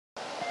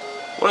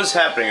What is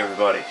happening,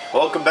 everybody?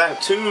 Welcome back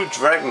to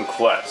Dragon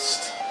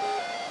Quest.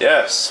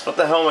 Yes, what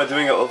the hell am I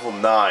doing at level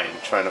 9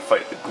 trying to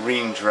fight the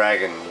green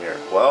dragon here?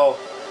 Well,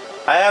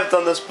 I have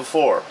done this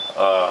before.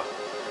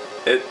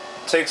 It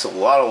takes a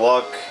lot of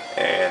luck,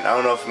 and I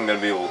don't know if I'm going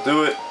to be able to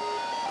do it,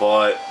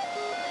 but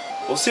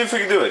we'll see if we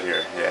can do it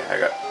here. Yeah, I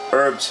got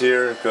herbs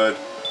here, good.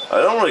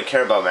 I don't really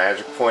care about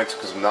magic points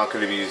because I'm not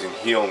going to be using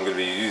heal, I'm going to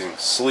be using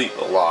sleep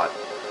a lot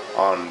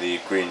on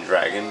the green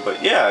dragon,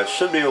 but yeah, I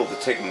should be able to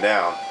take him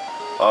down.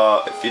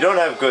 If you don't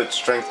have good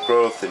strength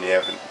growth and you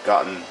haven't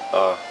gotten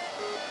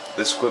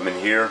this equipment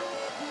here,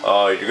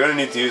 you're going to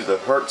need to use the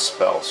hurt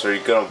spell, so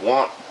you're going to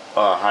want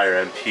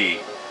higher MP.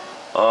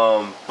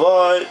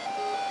 But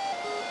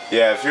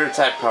yeah, if your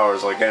attack power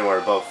is like anywhere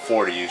above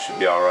 40, you should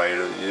be alright.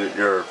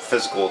 Your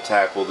physical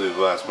attack will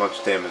do as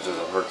much damage as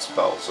a hurt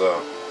spell,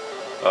 so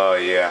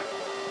yeah.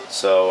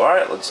 So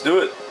alright, let's do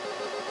it.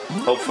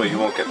 Hopefully he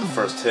won't get the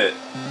first hit.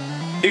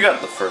 He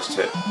got the first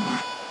hit.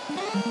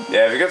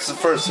 Yeah, if he gets the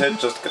first hit,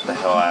 just get the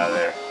hell out of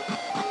there.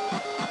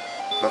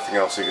 Nothing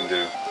else he can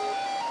do.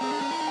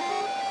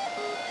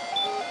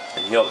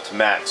 And heal up to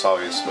max,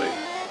 obviously.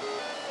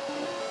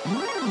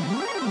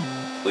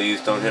 Please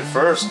don't hit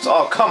first.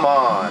 Oh, come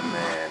on,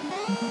 man.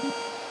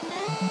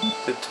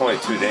 Did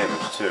 22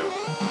 damage, too.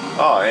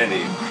 Oh, and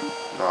he...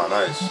 Oh,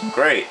 nice.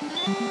 Great.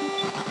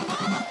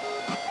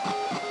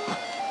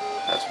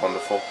 That's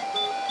wonderful.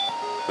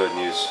 Go ahead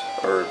and use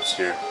herbs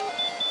here.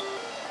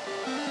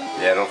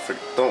 Yeah, don't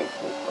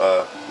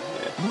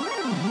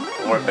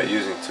worry about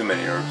using too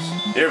many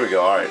herbs. Here we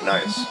go. Alright,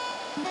 nice.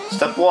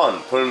 Step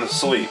 1, put him to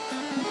sleep.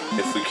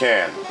 If we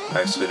can.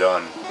 Nicely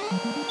done.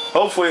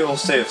 Hopefully he'll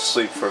stay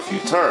asleep for a few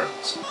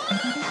turns.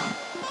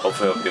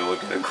 Hopefully he'll be able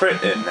to get a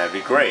crit in. That'd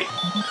be great.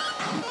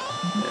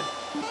 Yeah.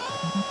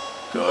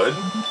 Good.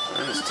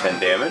 That's 10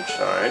 damage.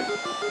 Alright.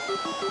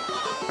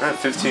 Alright,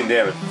 15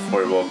 damage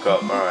before he woke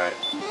up. Alright.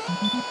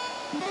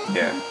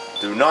 Yeah.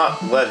 Do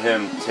not let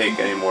him take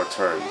any more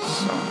turns.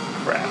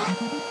 Oh, crap.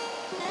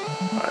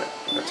 Alright,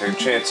 I'm gonna take a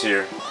chance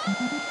here.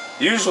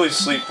 Usually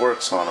sleep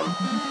works on him.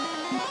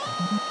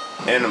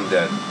 And I'm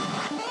dead.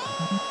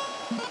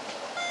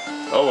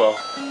 Oh well.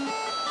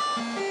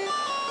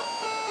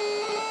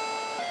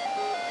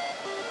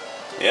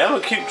 Yeah,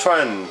 I'm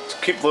gonna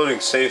keep loading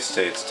save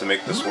states to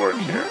make this work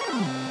here.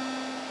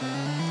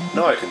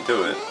 No, I can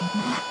do it.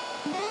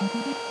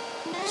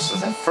 So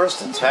that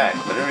first attack,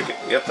 whenever you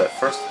get that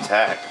first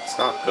attack, it's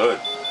not good.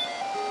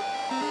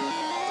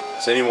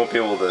 So then you won't be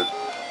able to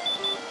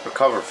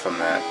recover from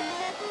that.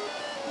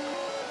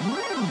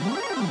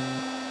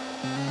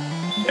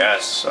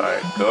 Yes,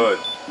 alright, good.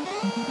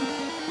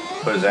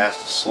 Put his ass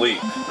to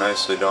sleep.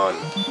 Nicely done.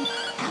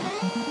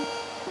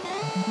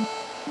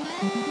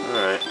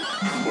 Alright,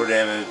 4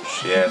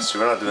 damage. Yeah, so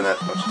we're not doing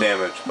that much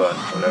damage, but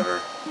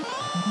whatever.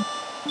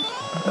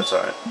 That's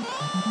alright.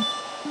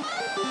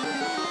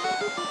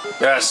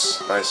 Yes!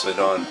 Nicely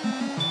done.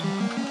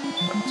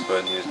 Let's go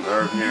ahead and use an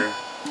herb here.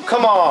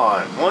 Come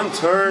on! One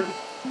turn!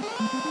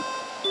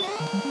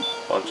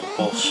 Bunch of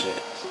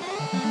bullshit.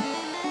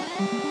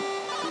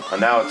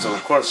 And now it's,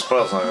 of course,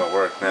 spell's not gonna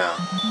work now.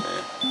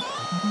 Yeah.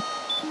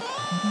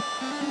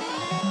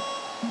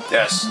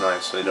 Yes!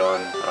 Nicely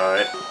done.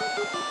 Alright.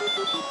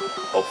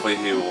 Hopefully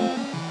he will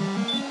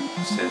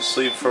stay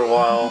asleep for a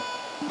while.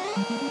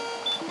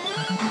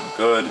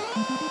 Good.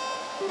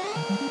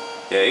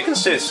 Yeah, you can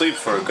stay asleep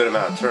for a good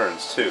amount of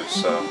turns, too,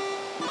 so...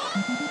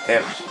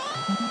 Damage.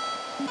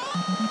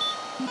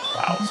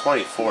 Wow,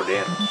 24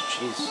 damage.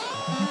 Jeez.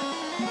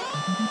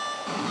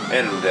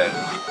 And I'm dead.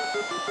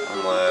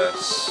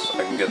 Unless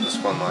I can get this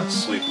one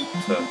last sleep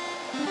to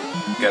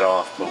get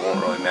off, but it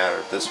won't really matter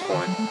at this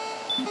point.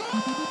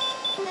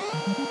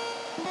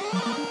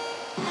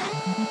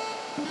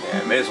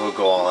 Yeah, I may as well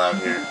go all out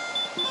here.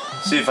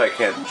 See if I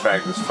can't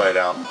drag this fight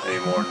out any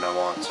more than I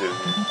want to.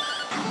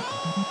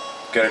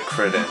 Get a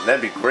crit in.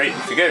 That'd be great.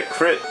 If you get a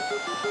crit,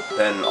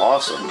 then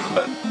awesome.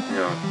 But, you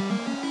know.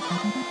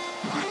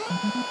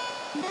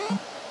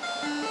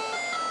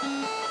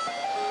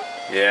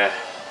 Yeah.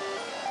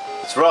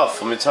 It's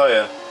rough, let me tell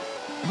you.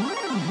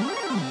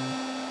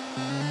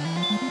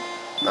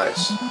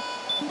 Nice.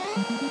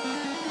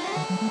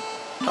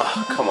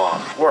 Oh, come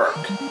on.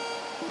 Work.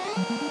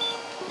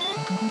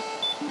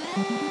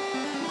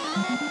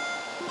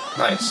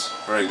 Nice.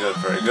 Very good,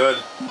 very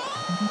good.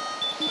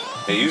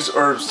 Hey, use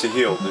herbs to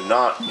heal. Do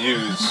not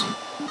use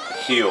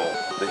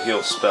the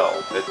heal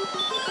spell.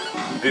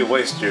 It'd be a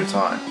waste of your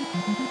time.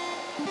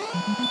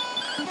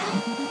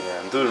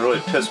 Yeah, I'm doing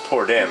really piss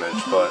poor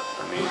damage, but,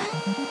 I mean,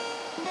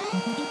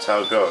 that's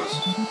how it goes.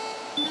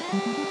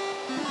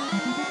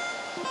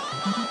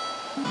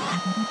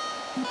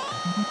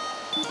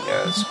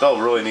 Yeah, the spell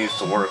really needs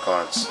to work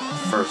on its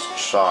first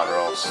shot or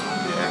else,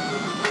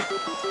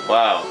 yeah.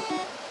 Wow.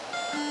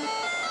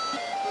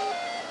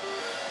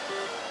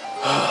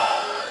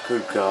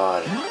 Good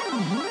God.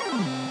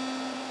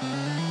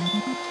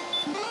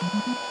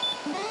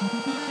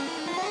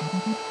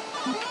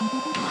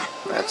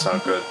 That's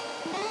not good.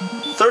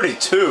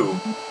 32?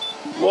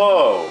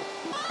 Whoa!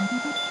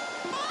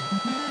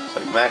 It's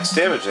like max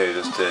damage I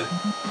just did.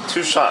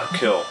 2-shot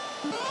kill.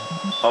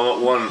 I'm at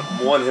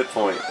one hit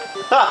point.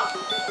 Ha!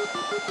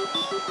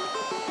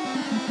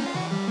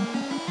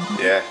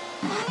 Yeah.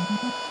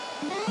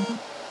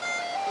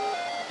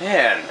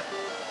 Man.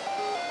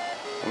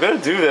 I'm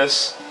gonna do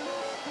this.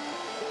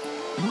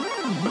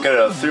 I'll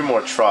get 3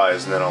 more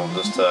tries and then I'll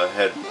just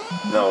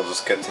then I'll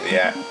just get to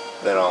the act.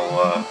 Then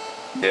I'll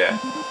yeah,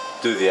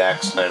 do the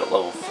Axe Knight at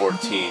level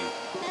 14.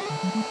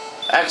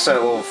 Axe Knight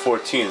at level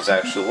 14 is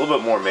actually a little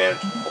bit more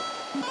manageable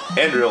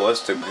and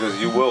realistic because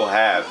you will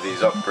have these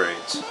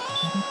upgrades.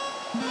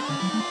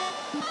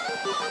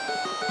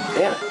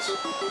 Damn it.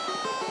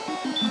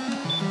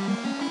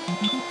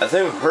 I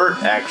think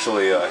Hurt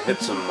actually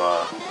hits him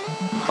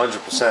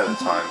 100% of the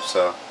time,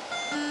 so...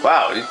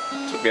 Wow, he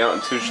took me out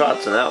in 2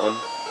 shots in that one.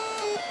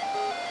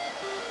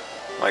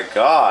 My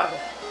god.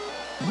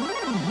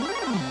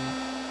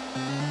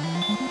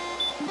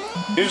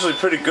 Usually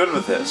pretty good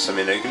with this. I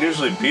mean, I can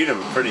usually beat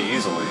him pretty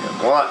easily.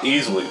 Well, not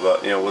easily,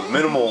 but, you know, with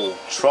minimal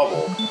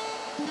trouble.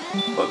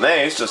 But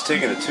man, he's just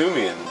taking it to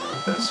me in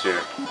this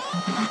here.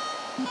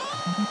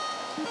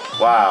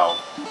 Wow.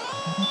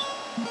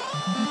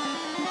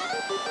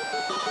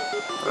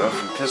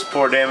 From piss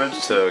poor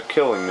damage to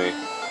killing me.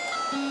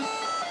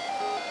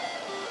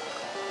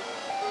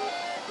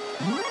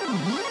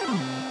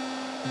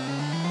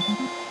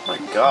 My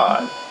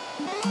god.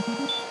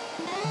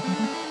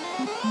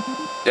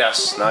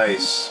 Yes,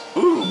 nice.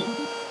 Ooh.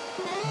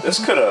 This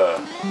could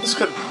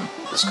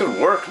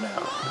work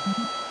now.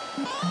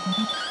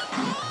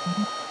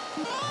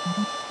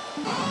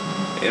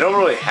 You don't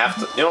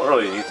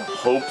really need to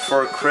hope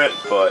for a crit,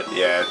 but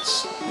yeah,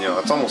 it's, you know,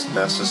 it's almost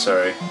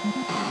necessary.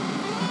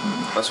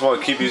 That's why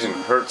I keep using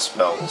hurt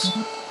spells.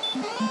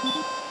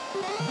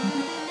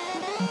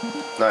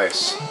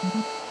 Nice.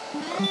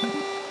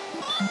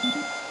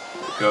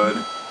 Good.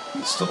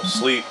 He's still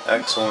asleep.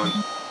 Excellent.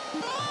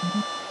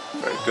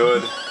 Very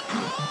good.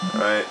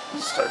 Alright,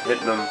 start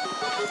hitting him.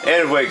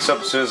 And it wakes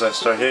up as soon as I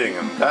start hitting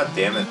him. God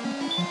damn it.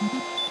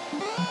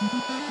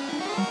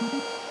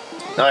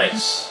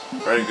 Nice.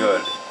 Very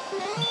good.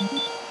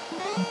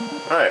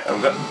 Alright,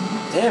 I'm good.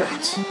 Damn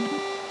it.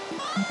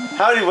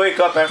 How did he wake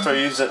up after I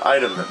used an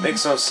item? That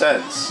makes no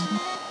sense.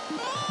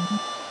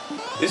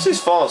 He's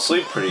falling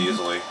asleep pretty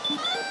easily.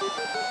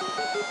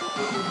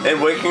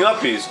 And waking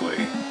up easily.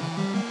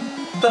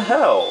 What the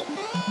hell?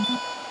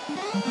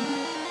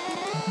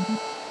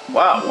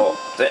 Wow, well,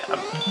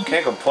 I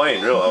can't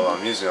complain, really.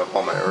 I'm using up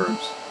all my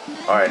herbs.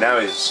 Alright, now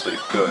he's asleep.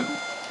 Good.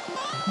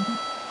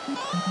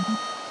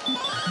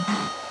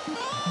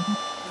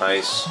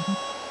 Nice.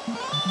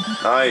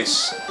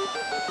 Nice.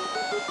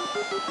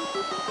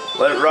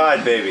 Let it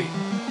ride, baby.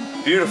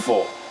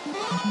 Beautiful.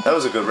 That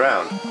was a good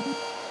round.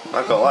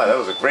 Not gonna lie, that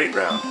was a great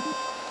round.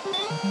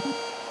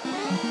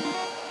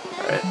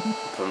 Alright,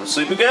 put him to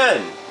sleep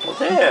again. Well,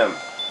 damn.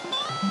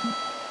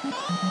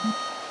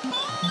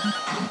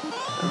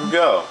 There we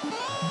go.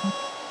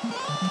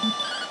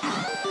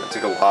 That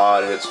took a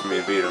lot of hits for me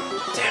to beat him.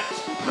 Damn it.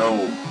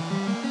 No.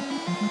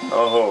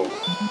 Oh.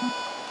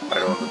 I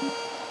don't know.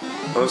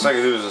 The most I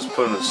can do is just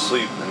put him to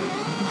sleep and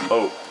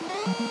hope.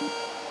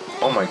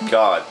 Oh my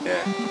god,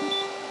 yeah.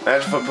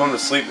 Imagine if I put him to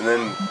sleep and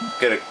then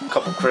get a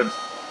couple crits,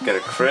 get a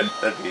crit,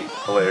 that'd be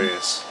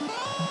hilarious.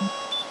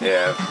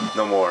 Yeah,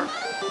 no more.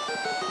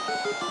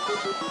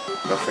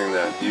 Nothing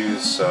to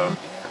use, so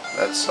yeah,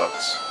 that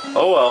sucks.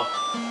 Oh well.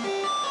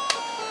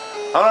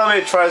 I don't know how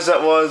many tries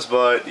that was,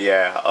 but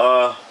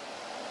yeah,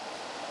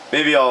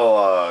 maybe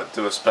I'll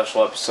do a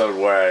special episode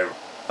where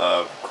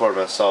I record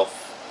myself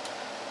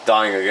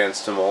dying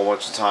against him a whole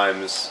bunch of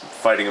times,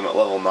 fighting him at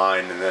level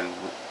 9, and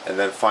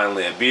then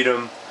finally I beat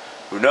him.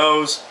 Who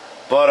knows?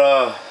 But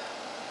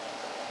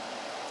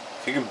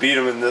if you can beat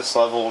him in this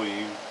level,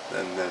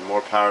 then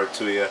more power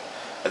to you.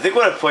 I think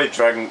when I played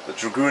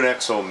Dragoon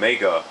X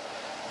Omega,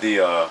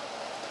 the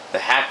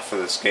hack for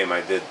this game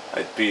I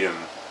beat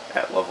him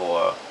at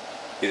level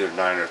either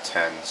 9 or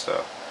 10.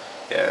 So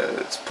yeah,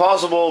 it's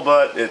possible,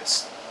 but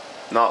it's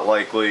not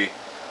likely.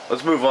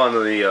 Let's move on to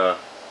the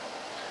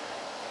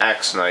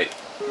Axe Knight.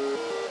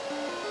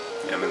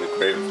 Yeah, I'm in the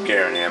grave of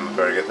Garanham. I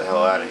better get the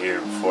hell out of here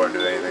before I do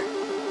anything.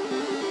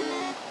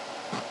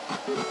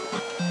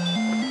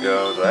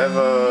 Go. Do I have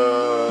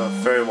a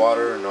fairy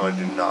water? No, I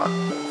do not.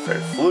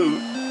 Fairy flute.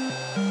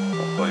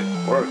 Don't really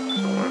work.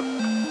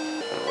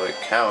 Don't really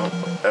count.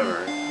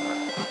 Whatever.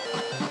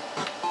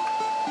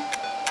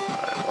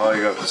 Alright, well,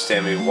 you have to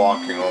stand me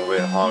walking all the way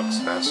to Hog's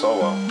Nest. Oh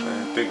well.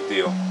 Big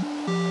deal.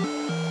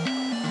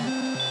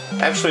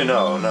 Actually,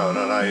 no,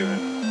 not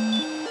even.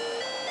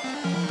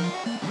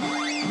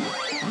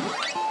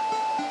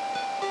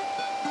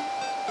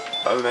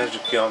 I have a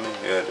magic key on me?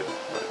 Yeah, I do.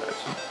 Very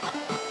nice.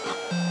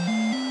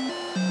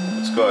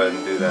 Let's go ahead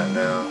and do that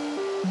now.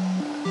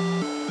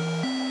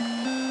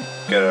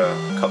 Get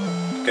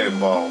a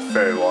bottle of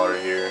fairy water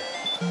here.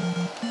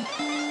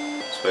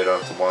 This way I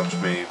don't have to watch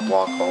me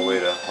walk all the way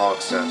to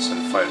Hog's Nest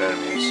and fight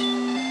enemies.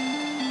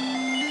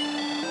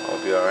 I'll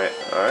be alright.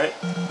 Alright.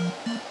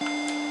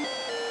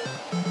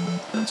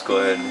 Let's go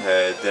ahead and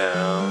head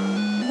down.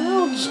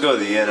 I'll just go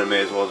to the end. I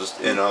may as well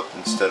just in up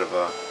instead of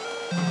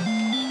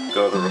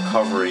go to the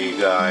recovery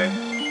guy,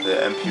 the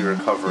MP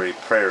recovery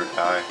prayer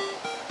guy.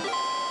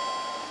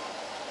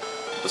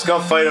 Let's go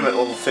fight him at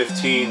level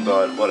 15,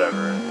 but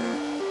whatever.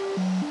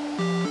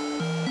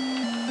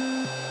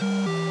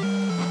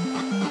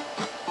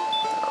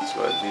 Let's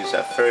go ahead and use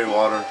that fairy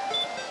water.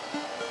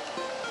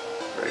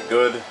 Very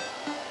good.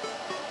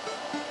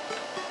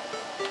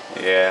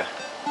 Yeah.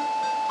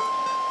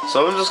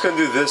 So I'm just gonna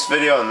do this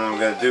video, and then I'm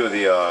gonna do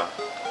the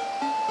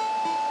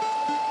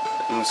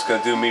I'm just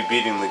gonna do me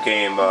beating the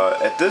game.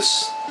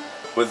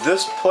 With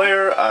this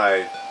player,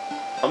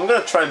 I'm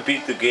gonna try and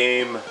beat the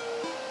game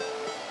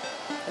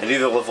at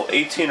either level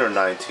 18 or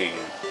 19.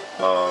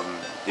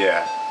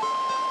 Yeah.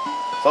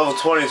 Level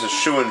 20 is a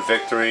shoo-in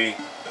victory.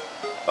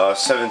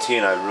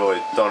 17, I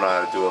really don't know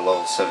how to do a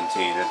level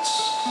 17.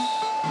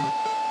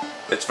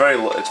 It's very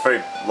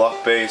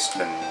luck based,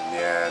 and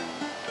yeah,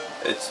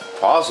 it's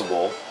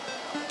possible,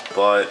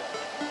 but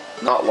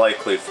not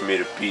likely for me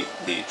to beat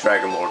the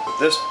Dragon Lord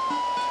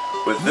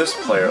with this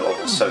player at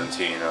level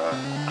 17.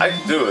 I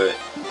can do it,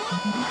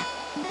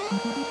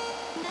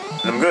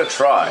 and I'm gonna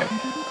try.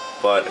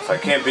 But if I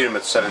can't beat him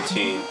at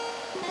 17,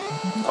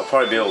 I'll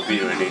probably be able to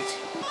beat him at 18.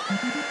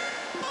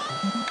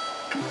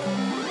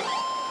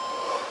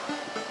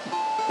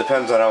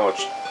 Depends on how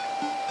much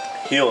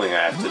healing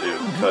I have to do,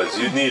 because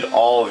you need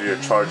all of your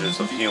charges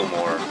of heal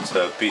more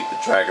to beat the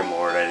Dragon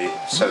Lord at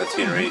either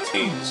 17 or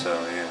 18, so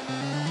yeah.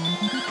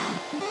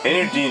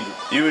 And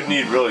you would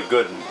need really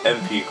good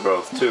MP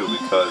growth too,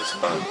 because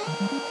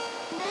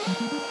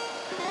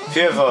if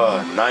you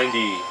have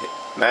 90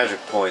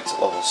 magic points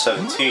at level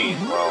 17,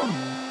 well,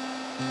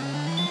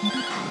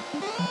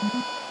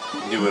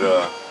 you would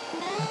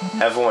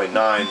have only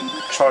 9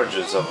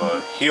 charges of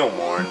heal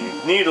more, and you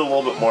need a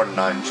little bit more than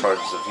 9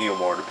 charges of heal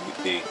more to beat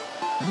the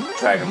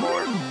Dragon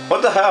Lord.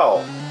 What the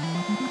hell?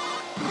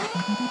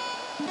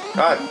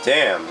 God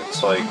damn,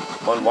 it's like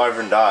one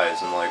wyvern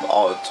dies and like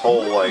all of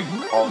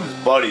his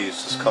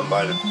buddies just come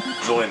by to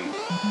join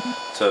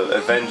to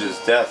avenge his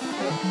death.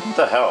 What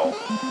the hell?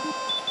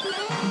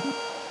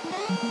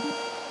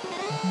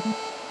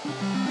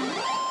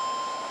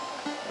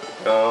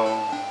 Go.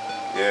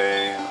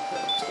 Yay.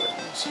 Let's go ahead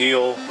and use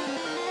heal.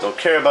 Don't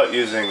care about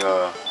using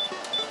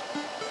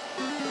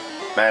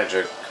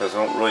magic, because I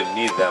don't really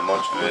need that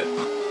much of it.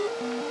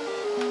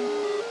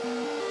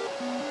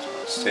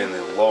 Stay in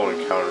the low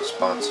encounter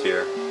spots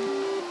here.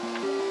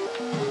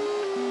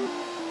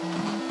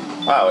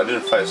 Wow, I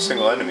didn't fight a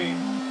single enemy.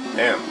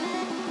 Damn.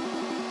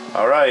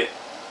 Alright.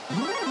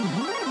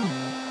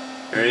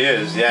 Here he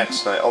is, the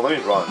Axe Knight. Oh, let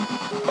me run.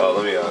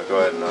 Let me go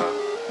ahead and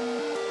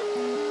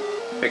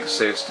make a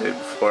save state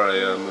before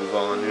I move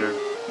on here.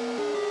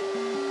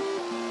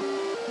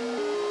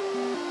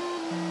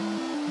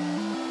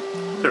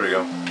 There we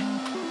go.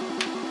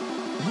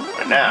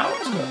 Right now,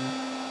 let's go.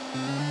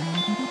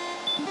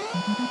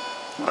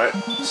 Alright,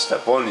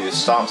 step 1, you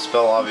stop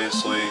spell,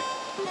 obviously.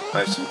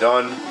 Nicely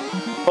done.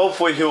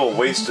 Hopefully he will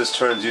waste his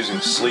turns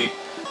using sleep.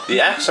 The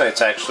Axe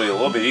Knight's actually a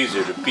little bit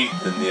easier to beat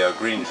than the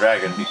Green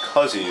Dragon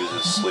because he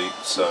uses sleep,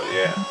 so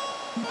yeah.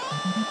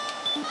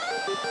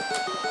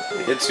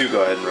 He hits you,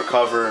 go ahead and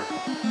recover.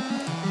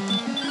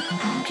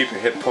 Keep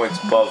your hit points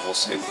above, we'll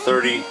say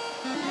 30.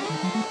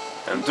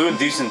 And I'm doing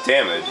decent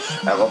damage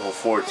at level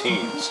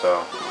 14,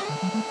 so...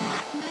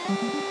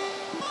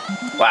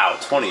 Wow,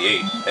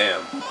 28,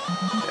 damn.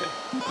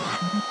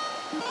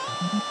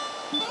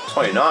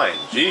 29,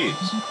 jeez.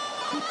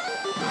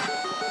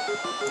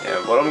 Yeah,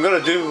 what I'm gonna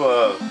do,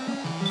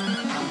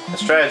 the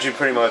strategy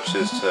pretty much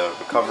is to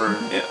recover.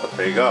 Yeah,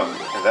 there you go.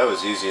 And that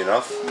was easy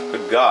enough.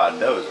 Good God,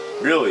 that was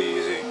really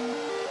easy.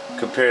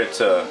 Compared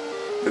to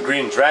the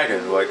Green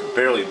Dragon, who I could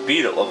barely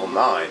beat at level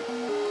 9.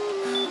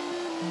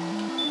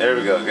 There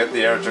we go, get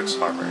the Erdrick's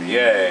armor.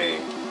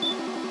 Yay.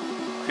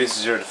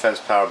 Increases your defense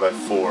power by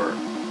 4.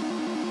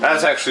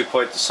 That's actually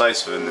quite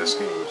decisive in this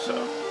game, so.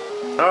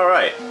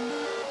 Alright.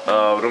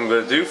 What I'm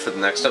going to do for the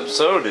next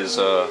episode is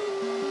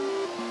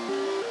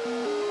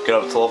get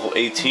up to level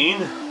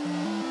 18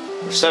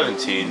 or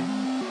 17,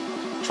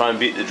 try and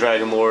beat the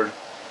Dragon Lord.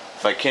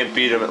 If I can't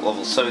beat him at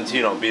level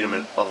 17, I'll beat him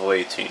at level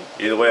 18.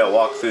 Either way, I'll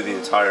walk through the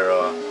entire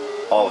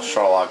all of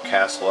Sharlog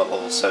Castle at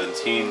level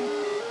 17,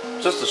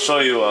 just to show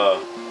you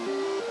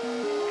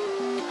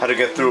how to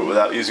get through it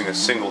without using a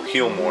single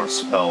heal more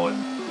spell.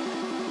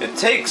 It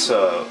takes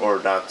or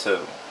not to,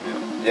 you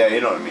know, yeah,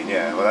 you know what I mean,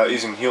 yeah, without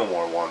using heal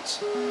more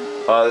once.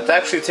 It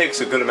actually takes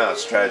a good amount of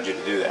strategy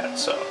to do that,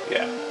 so,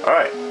 yeah.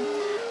 Alright.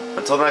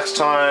 Until next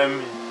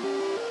time.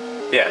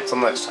 Yeah, until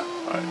next time.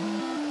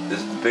 Alright. This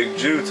is the Big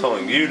Jew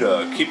telling you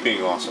to keep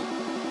being awesome.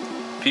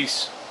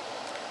 Peace.